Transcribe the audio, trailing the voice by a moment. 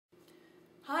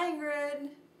Hi Ingrid!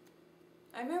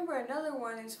 I remember another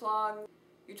one of these vlogs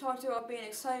you talked about being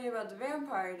excited about the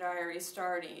Vampire Diaries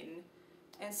starting.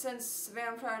 And since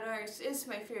Vampire Diaries is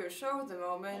my favorite show at the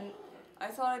moment, I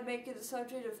thought I'd make it the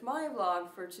subject of my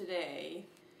vlog for today.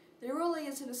 There really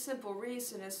isn't a simple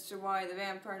reason as to why the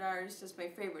Vampire Diaries is my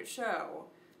favorite show,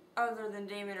 other than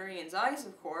Damon or Ian's eyes,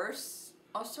 of course.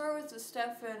 I'll start with the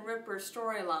Stefan Ripper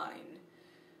storyline.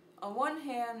 On one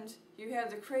hand, you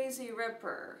have the crazy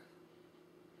Ripper,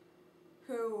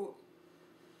 who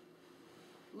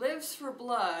lives for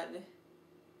blood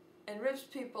and rips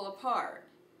people apart.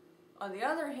 On the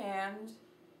other hand,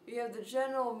 you have the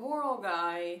general moral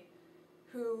guy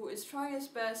who is trying his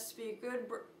best to be a good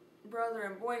brother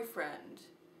and boyfriend.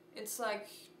 It's like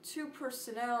two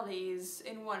personalities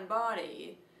in one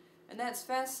body, and that's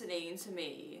fascinating to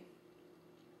me.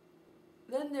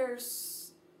 Then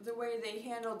there's the way they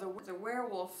handle the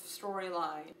werewolf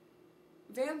storyline.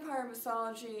 Vampire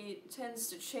mythology tends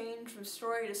to change from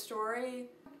story to story,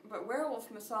 but werewolf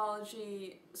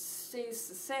mythology stays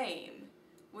the same.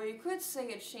 Well, you could say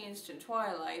it changed in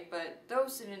Twilight, but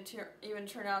those didn't even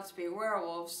turn out to be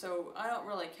werewolves, so I don't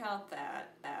really count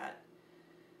that.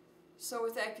 So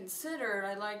with that considered,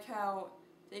 I like how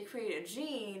they create a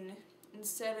gene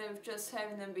instead of just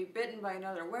having them be bitten by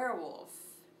another werewolf.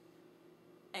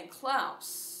 And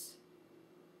Klaus.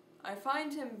 I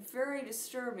find him very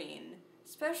disturbing,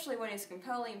 especially when he's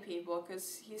compelling people,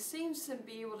 because he seems to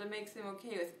be able to make them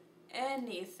okay with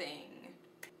anything.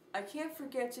 I can't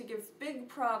forget to give big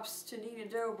props to Nina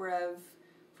Dobrev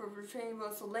for portraying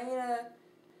both Elena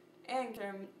and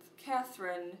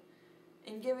Catherine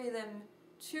and giving them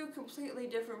two completely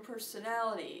different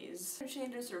personalities. She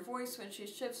changes her voice when she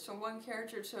shifts from one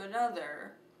character to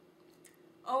another.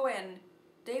 Oh, and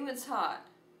Damon's hot.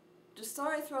 Just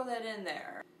thought I'd throw that in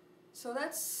there. So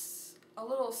that's a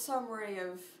little summary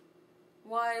of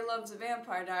why I love the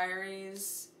Vampire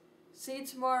Diaries. See you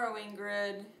tomorrow,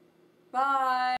 Ingrid. Bye!